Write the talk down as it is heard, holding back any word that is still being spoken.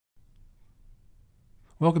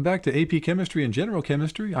Welcome back to AP Chemistry and General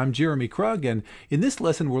Chemistry. I'm Jeremy Krug, and in this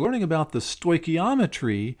lesson we're learning about the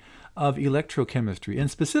stoichiometry of electrochemistry,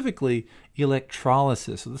 and specifically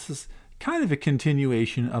electrolysis. So this is kind of a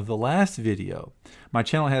continuation of the last video. My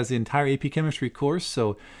channel has the entire AP Chemistry course,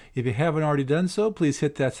 so if you haven't already done so, please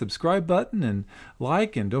hit that subscribe button and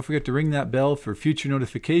like, and don't forget to ring that bell for future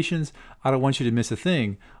notifications. I don't want you to miss a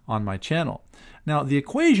thing on my channel. Now, the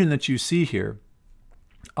equation that you see here,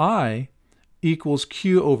 I equals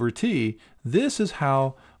Q over T, this is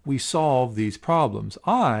how we solve these problems.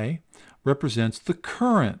 I represents the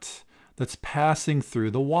current that's passing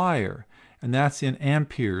through the wire, and that's in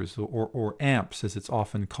amperes or amps as it's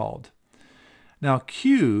often called. Now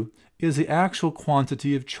Q is the actual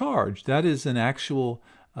quantity of charge. That is an actual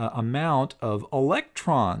amount of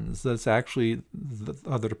electrons that's actually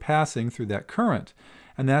that are passing through that current,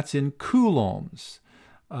 and that's in coulombs.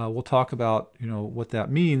 We'll talk about what that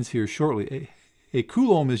means here shortly. A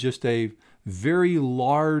coulomb is just a very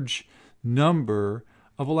large number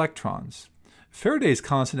of electrons. Faraday's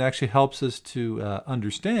constant actually helps us to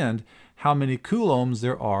understand how many coulombs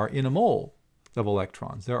there are in a mole of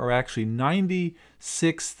electrons. There are actually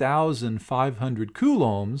 96,500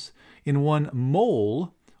 coulombs in 1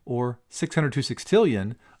 mole, or 602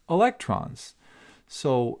 sextillion electrons.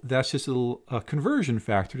 So that's just a little conversion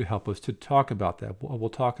factor to help us to talk about that. We'll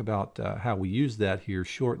talk about how we use that here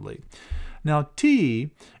shortly. Now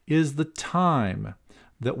T is the time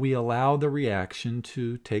that we allow the reaction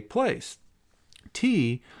to take place.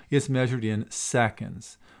 T is measured in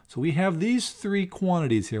seconds. So we have these 3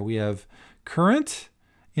 quantities here. We have current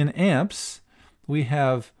in amps, we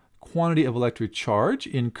have quantity of electric charge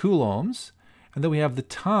in coulombs, and then we have the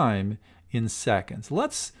time in seconds.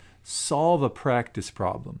 Let's solve a practice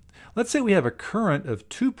problem. Let's say we have a current of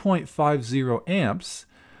 2.50 amps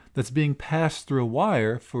that's being passed through a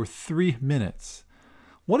wire for 3 minutes.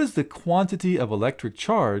 What is the quantity of electric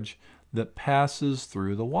charge that passes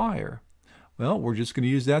through the wire? Well, we're just going to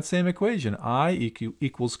use that same equation. I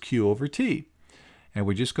equals Q over T. And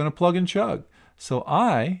we're just going to plug and chug. So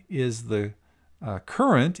I is the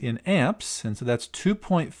current in amps, and so that's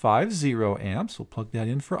 2.50 amps. We'll plug that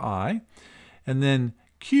in for I. And then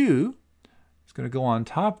Q is going to go on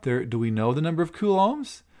top there. Do we know the number of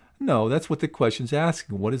coulombs? No, that's what the question's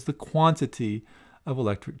asking. What is the quantity of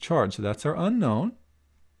electric charge? So that's our unknown.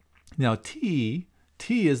 Now T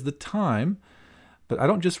is the time, but I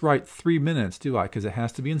don't just write 3 minutes, do I? Because it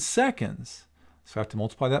has to be in seconds. So I have to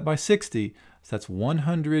multiply that by 60. So that's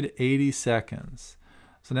 180 seconds.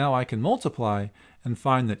 So now I can multiply and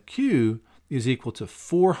find that Q is equal to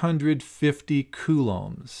 450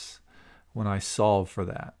 coulombs when I solve for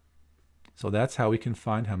that. So that's how we can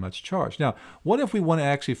find how much charge. Now, what if we want to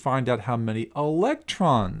actually find out how many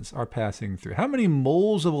electrons are passing through? How many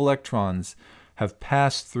moles of electrons have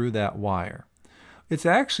passed through that wire? It's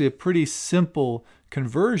actually a pretty simple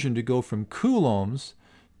conversion to go from coulombs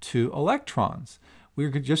to electrons.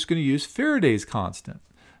 We're just going to use Faraday's constant.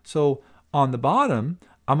 So on the bottom,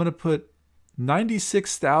 I'm going to put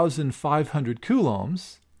 96,500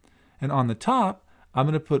 coulombs, and on the top, I'm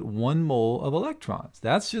going to put 1 mole of electrons.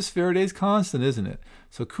 That's just Faraday's constant, isn't it?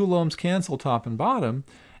 So coulombs cancel top and bottom,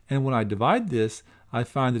 and when I divide this, I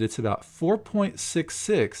find that it's about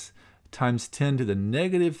 4.66 times 10 to the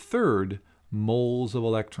negative 3rd moles of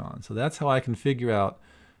electrons. So that's how I can figure out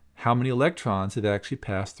how many electrons have actually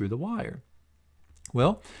passed through the wire.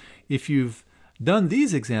 Well, if you've done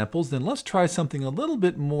these examples, then let's try something a little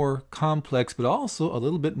bit more complex, but also a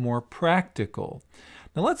little bit more practical.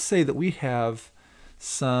 Now let's say that we have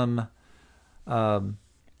some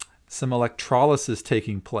electrolysis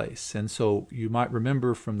taking place. And so you might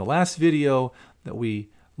remember from the last video that we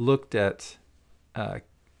looked at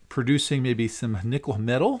producing maybe some nickel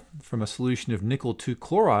metal from a solution of nickel 2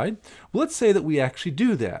 chloride. Well, let's say that we actually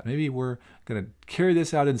do that. Maybe we're going to carry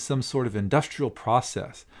this out in some sort of industrial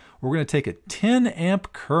process. We're going to take a 10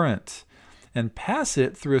 amp current and pass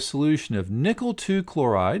it through a solution of nickel 2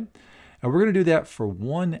 chloride, and we're going to do that for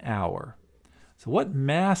 1 hour. So what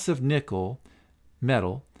mass of nickel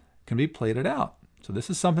metal can be plated out? So this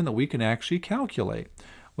is something that we can actually calculate.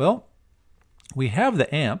 Well, we have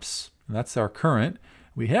the amps, and that's our current.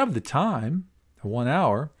 We have the time, 1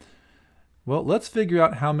 hour. Well, let's figure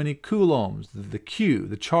out how many coulombs, the Q,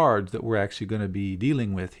 the charge that we're actually going to be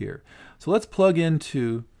dealing with here. So let's plug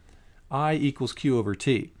into I equals Q over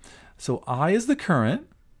T. So I is the current,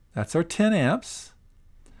 that's our 10 amps.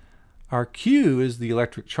 Our Q is the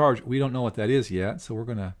electric charge. We don't know what that is yet, so we're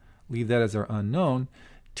going to leave that as our unknown.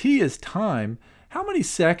 T is time. How many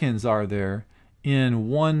seconds are there in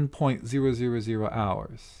 1.000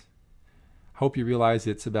 hours? Hope you realize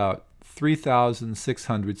it's about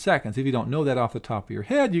 3,600 seconds. If you don't know that off the top of your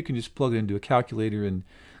head, you can just plug it into a calculator and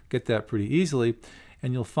get that pretty easily.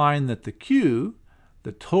 And you'll find that the Q,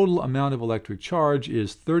 the total amount of electric charge,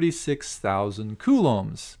 is 36,000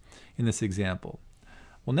 coulombs in this example.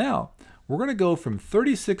 Well, now we're going to go from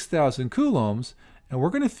 36,000 coulombs and we're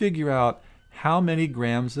going to figure out how many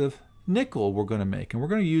grams of nickel we're going to make. And we're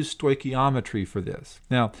going to use stoichiometry for this.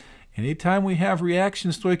 Now, anytime we have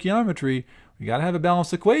reaction stoichiometry, we got to have a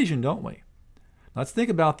balanced equation, don't we? Let's think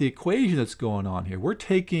about the equation that's going on here. We're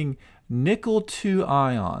taking nickel 2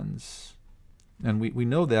 ions. And we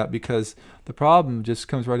know that because the problem just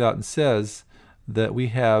comes right out and says that we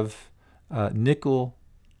have nickel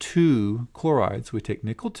 2 chlorides. We take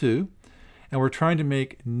nickel 2, and we're trying to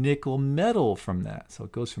make nickel metal from that. So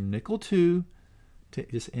it goes from nickel 2 to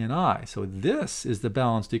just Ni. So this is the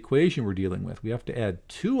balanced equation we're dealing with. We have to add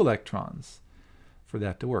 2 electrons for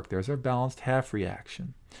that to work. There's our balanced half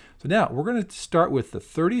reaction. So now we're going to start with the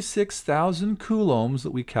 36,000 coulombs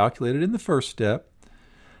that we calculated in the first step,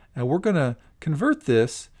 and we're going to convert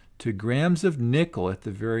this to grams of nickel at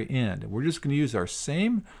the very end. And we're just going to use our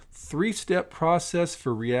same 3-step process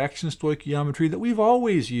for reaction stoichiometry that we've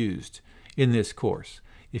always used in this course.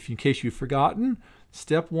 In case you've forgotten,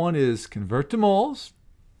 step 1 is convert to moles.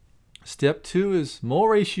 Step 2 is mole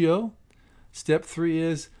ratio. Step 3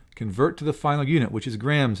 is convert to the final unit, which is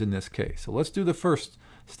grams in this case. So let's do the first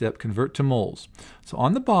step, convert to moles. So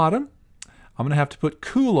on the bottom, I'm going to have to put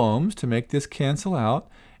coulombs to make this cancel out.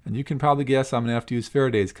 And you can probably guess I'm going to have to use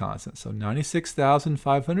Faraday's constant. So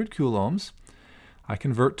 96,500 coulombs. I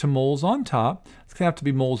convert to moles on top. It's going to have to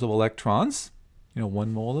be moles of electrons.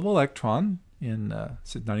 1 mole of electron in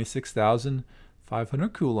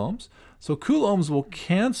 96,500 coulombs. So coulombs will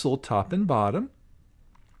cancel top and bottom.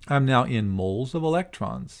 I'm now in moles of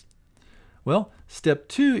electrons. Well, step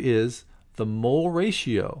 2 is the mole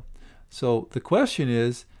ratio. So the question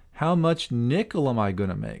is, how much nickel am I going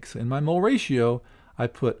to make? So in my mole ratio, I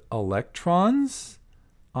put electrons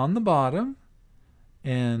on the bottom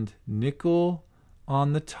and nickel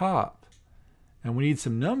on the top. And we need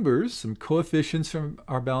some numbers, some coefficients from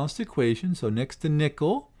our balanced equation. So next to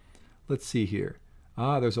nickel, let's see here.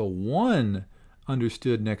 There's a 1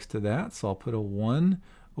 understood next to that. So I'll put a 1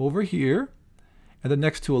 over here. And then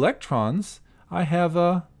next to electrons, I have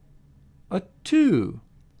a 2.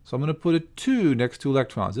 So I'm going to put a 2 next to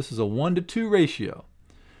electrons. This is a 1-to-2 ratio.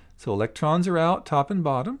 So electrons are out, top and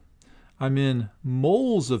bottom. I'm in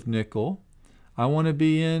moles of nickel. I want to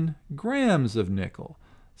be in grams of nickel.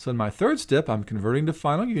 So in my third step, I'm converting to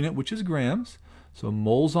final unit, which is grams. So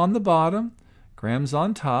moles on the bottom, grams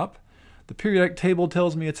on top. The periodic table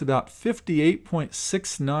tells me it's about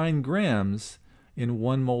 58.69 grams in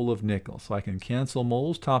 1 mole of nickel. So I can cancel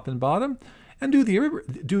moles top and bottom and do the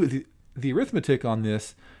arithmetic on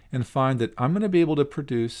this and find that I'm going to be able to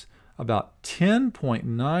produce about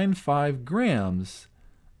 10.95 grams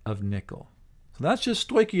of nickel. So that's just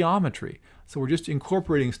stoichiometry. So we're just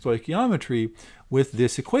incorporating stoichiometry with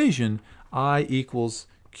this equation, I equals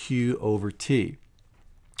Q over T.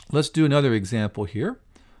 Let's do another example here.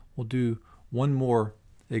 We'll do one more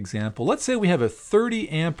example. Let's say we have a 30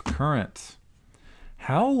 amp current.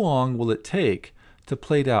 How long will it take to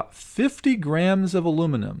plate out 50 grams of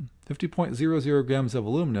aluminum, 50.00 grams of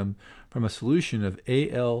aluminum from a solution of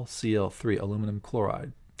AlCl3, aluminum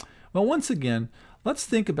chloride? Well, once again, let's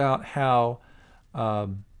think about how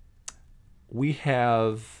we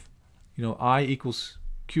have, I equals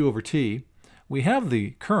Q over T. We have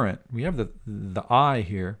the current, we have the I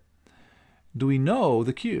here. Do we know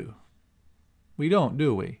the Q? We don't,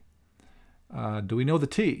 do we? Do we know the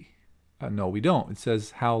T? No, we don't. It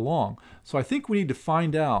says how long. So I think we need to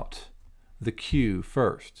find out the Q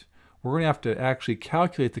first. We're going to have to actually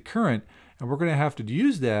calculate the current, and we're going to have to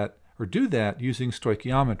use that or do that using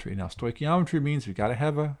stoichiometry. Now, stoichiometry means we've got to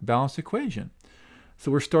have a balanced equation.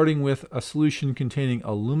 So we're starting with a solution containing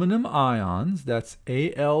aluminum ions, that's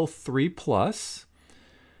Al3+,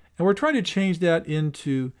 and we're trying to change that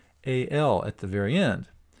into Al at the very end.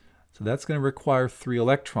 So that's going to require 3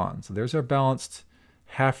 electrons. So there's our balanced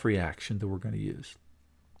half reaction that we're going to use.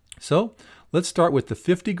 So let's start with the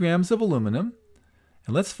 50 grams of aluminum,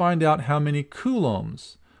 and let's find out how many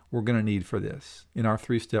coulombs we're going to need for this in our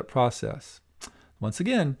 3-step process. Once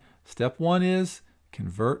again, step 1 is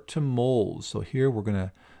convert to moles. So here we're going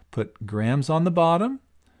to put grams on the bottom,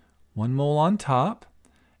 1 mole on top,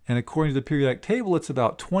 and according to the periodic table, it's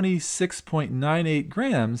about 26.98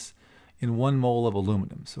 grams in 1 mole of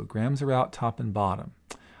aluminum. So grams are out top and bottom.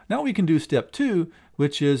 Now we can do step 2,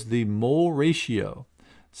 which is the mole ratio.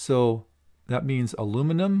 So that means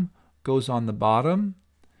aluminum goes on the bottom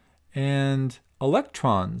and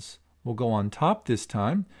electrons will go on top this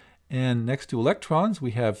time. And next to electrons,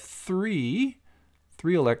 we have three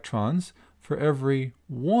electrons for every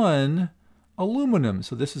one aluminum.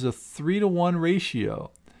 So this is a 3-to-1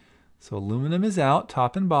 ratio. So aluminum is out,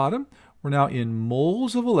 top and bottom. We're now in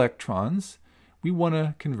moles of electrons. We want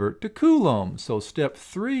to convert to coulombs. So step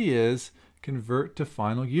 3 is convert to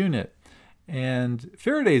final unit. And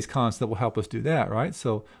Faraday's constant will help us do that, right?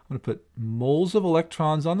 So I'm going to put moles of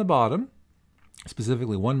electrons on the bottom,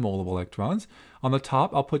 specifically 1 mole of electrons. On the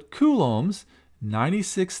top, I'll put coulombs,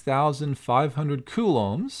 96,500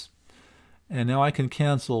 coulombs. And now I can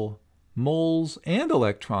cancel moles and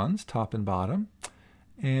electrons, top and bottom.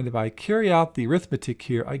 And if I carry out the arithmetic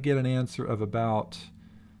here, I get an answer of about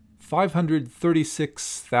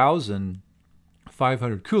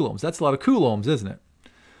 536,500 coulombs. That's a lot of coulombs, isn't it?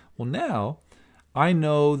 Well, now I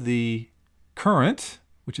know the current,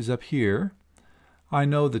 which is up here. I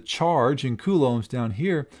know the charge in coulombs down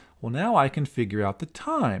here. Well, now I can figure out the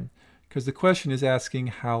time, because the question is asking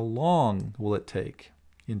how long will it take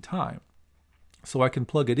in time. So I can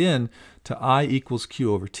plug it in to I equals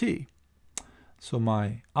Q over T. So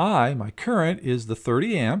my I, my current, is the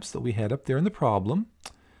 30 amps that we had up there in the problem.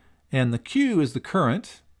 And the Q is the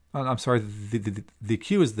current. I'm sorry, the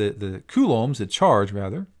Q is the coulombs, the charge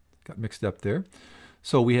rather. Got mixed up there.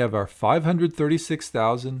 So we have our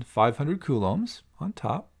 536,500 coulombs on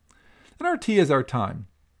top. And our T is our time.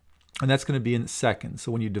 And that's going to be in seconds.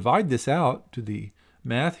 So when you divide this out to the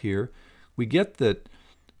math here, we get that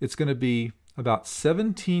it's going to be about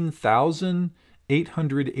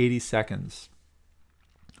 17,880 seconds,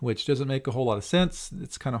 which doesn't make a whole lot of sense.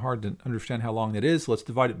 It's kind of hard to understand how long that is. So let's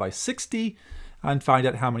divide it by 60 and find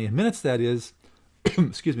out how many minutes that is.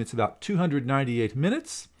 Excuse me, it's about 298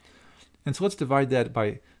 minutes. And so let's divide that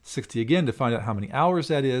by 60 again to find out how many hours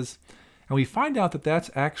that is. And we find out that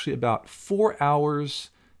that's actually about 4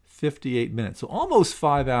 hours, 58 minutes. So almost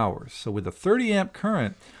 5 hours. So with a 30 amp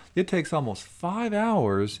current, it takes almost 5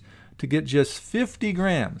 hours to get just 50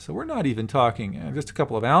 grams. So we're not even talking just a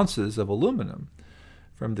couple of ounces of aluminum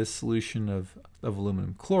from this solution of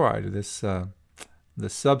aluminum chloride, or this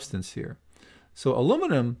substance here. So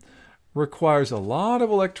aluminum requires a lot of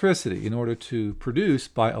electricity in order to produce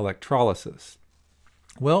by electrolysis.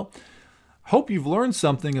 Well, hope you've learned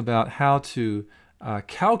something about how to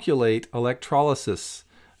calculate electrolysis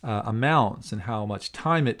amounts and how much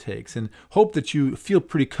time it takes, and hope that you feel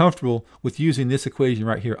pretty comfortable with using this equation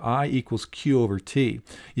right here, I equals Q over T.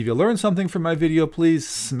 If you learned something from my video, please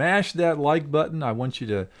smash that like button. I want you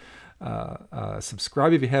to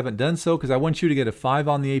subscribe if you haven't done so, because I want you to get a 5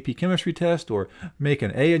 on the AP chemistry test or make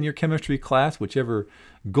an A in your chemistry class, whichever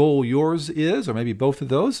goal yours is, or maybe both of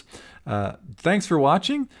those. Thanks for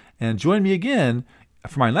watching, and join me again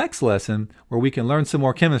for my next lesson where we can learn some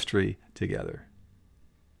more chemistry together.